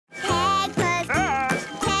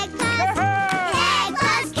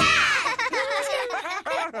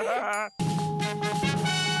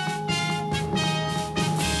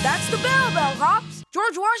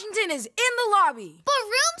George Washington is in the lobby. But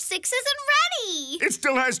room 6 isn't ready. It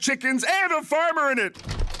still has chickens and a farmer in it.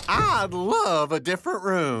 I'd love a different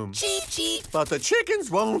room. Cheep, cheep. But the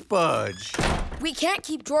chickens won't budge. We can't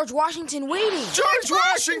keep George Washington waiting. George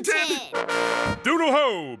Washington!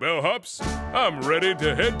 Doodle-ho, bellhops. I'm ready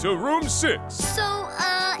to head to room 6. So,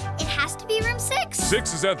 it has to be room 6?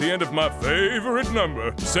 6 is at the end of my favorite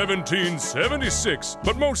number, 1776.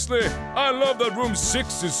 But mostly, I love that room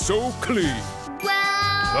 6 is so clean. Well...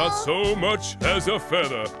 Not so much as a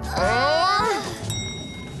feather.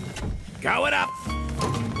 Going up.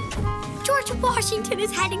 George Washington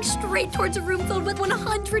is heading straight towards a room filled with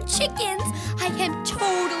 100 chickens. I am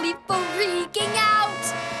totally freaking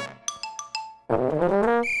out.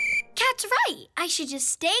 Cat's right. I should just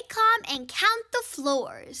stay calm and count the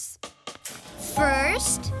floors.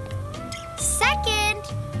 First, second,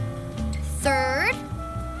 third,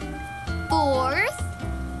 fourth,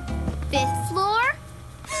 fifth floor.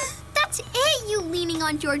 That's it, you leaning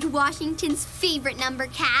on George Washington's favorite number,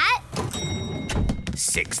 Cat.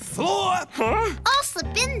 6th floor? Huh? I'll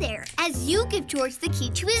slip in there as you give George the key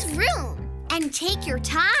to his room. And take your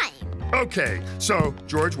time. Okay, so,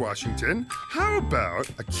 George Washington, how about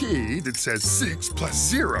a key that says 6 plus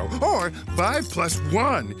 0 or 5 plus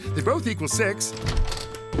 1? They both equal 6.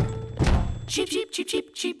 Cheep, cheep, cheep,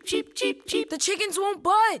 cheep, cheep, cheep, cheep, cheep. The chickens won't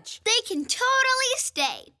budge. They can totally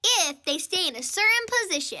stay if they stay in a certain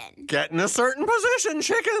position. Get in a certain position,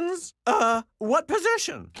 chickens. What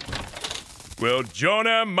position? Well,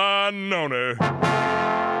 Johnny, my nonny.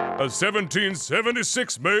 A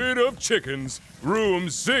 1776 made of chickens. Room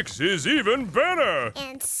 6 is even better.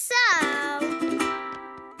 And so...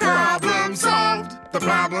 Problem solved. The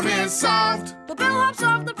problem is solved. The bellhop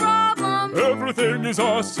solved the problem. Everything is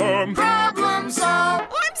awesome. Problem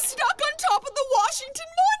solved. I'm stuck on top of the Washington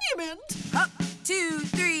Monument. Up, 2,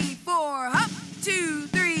 3, 4. Up, 2,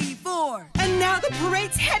 3, 4. And now the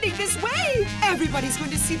parade's heading this way. Everybody's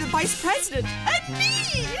going to see the vice president and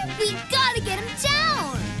me. We gotta get him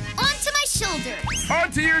down. Onto my shoulders.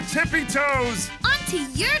 Onto your tippy toes. Onto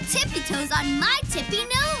your tippy toes on my tippy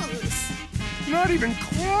nose. Not even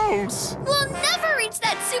close. We'll never reach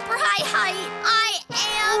that super high height. I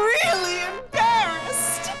am... Really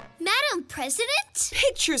embarrassed. Madam President?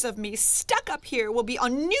 Pictures of me stuck up here will be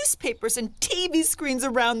on newspapers and TV screens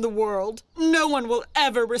around the world. No one will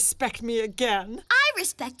ever respect me again. I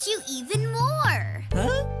respect you even more.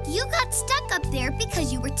 Huh? You got stuck up there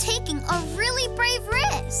because you were taking a really brave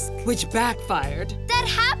risk. Which backfired. That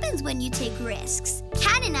happens when you take risks.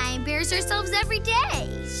 Cat and I embarrass ourselves every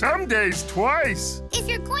day. Some days twice. If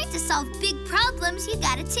you're going to solve big problems, you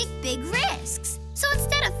gotta take big risks. So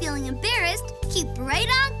instead of feeling embarrassed, keep right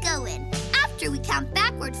on going. After we count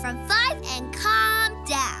backward from 5 and calm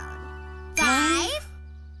down. 5,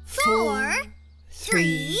 4,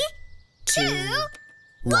 3, 2,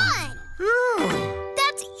 1.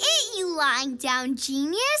 That's it, you lying down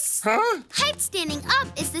genius. Huh? Height standing up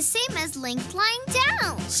is the same as length lying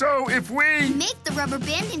down. So if we... Make the rubber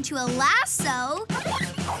band into a lasso,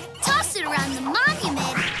 toss it around the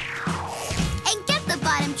monument, and get the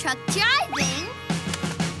bottom truck driving.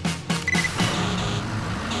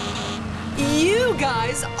 You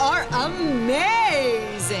guys are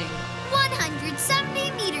amazing.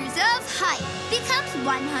 170 meters of height becomes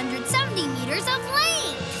 170 meters of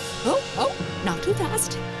length. Oh, not too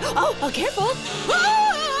fast. Oh, careful.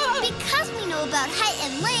 Ah! Because we know about height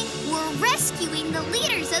and length, we're rescuing the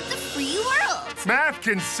leaders of the free world. Math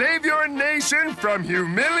can save your nation from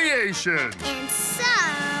humiliation. And so...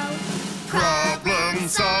 Problem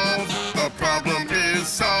solved. The problem is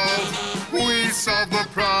solved. We solve the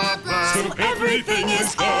problem. So everything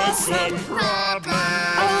is awesome. Problem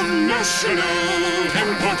Of national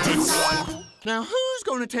importance. Now, who's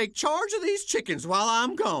going to take charge of these chickens while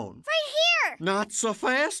I'm gone? Right here. Not so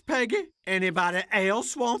fast, Peggy. Anybody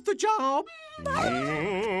else want the job? The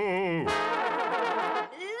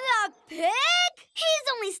pig? He's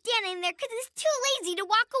only standing there because he's too lazy to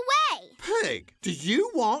walk away. Pig, do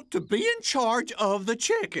you want to be in charge of the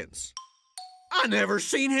chickens? I never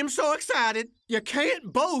seen him so excited. You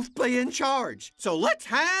can't both be in charge. So let's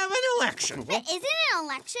have an election. But isn't an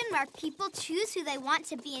election where people choose who they want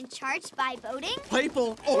to be in charge by voting?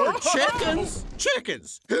 People or chickens?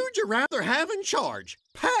 Chickens. Who'd you rather have in charge?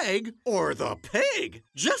 Peg or the pig?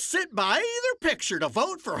 Just sit by either picture to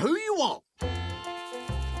vote for who you want.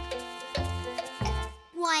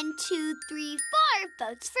 1, 2, 3, 4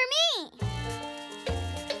 votes for me.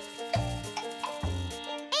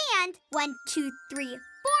 And 1, 2, 3, 4,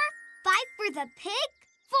 5 for the pig.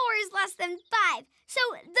 4 is less than 5, so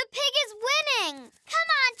the pig is winning. Come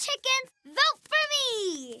on, chickens, vote for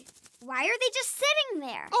me. Why are they just sitting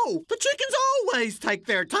there? Oh, the chickens always take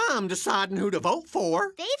their time deciding who to vote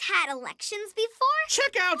for. They've had elections before?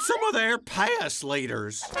 Check out some of their past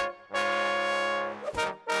leaders.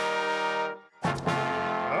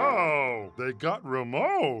 Oh, they got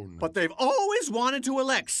Ramon. But they've always wanted to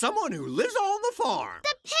elect someone who lives on the farm.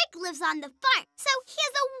 The pig lives on the farm, so he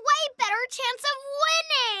has a way better chance of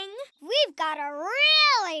winning. We've got a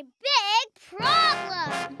really big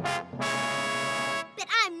problem. But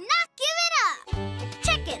I'm not giving up.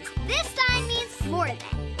 Chickens, this sign means more than.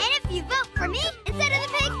 And if you vote for me instead of the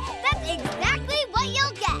pig, that's exactly what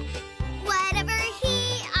you'll get. Whatever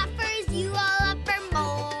he offers, you all offer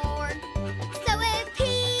more. So if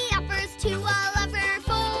he offers 2, I'll offer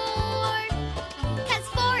 4. 'Cause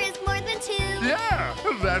 4 is more than 2. Yeah,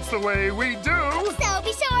 that's the way we do. So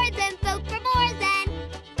be sure then vote for more than.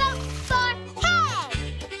 Vote for pig!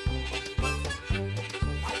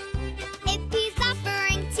 If he's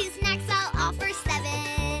offering 2 snacks, I'll offer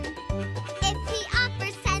 7. If he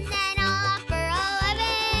offers 10, then I'll offer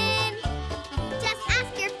 11. Just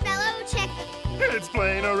ask your fellow chick. It's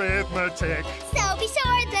plain arithmetic. So be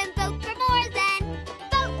sure then vote for more than.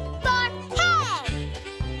 Vote for pig!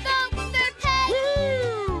 Vote for pig!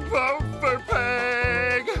 Woo! Vote for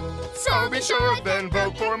Peg. So be sure then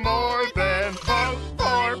vote for more than.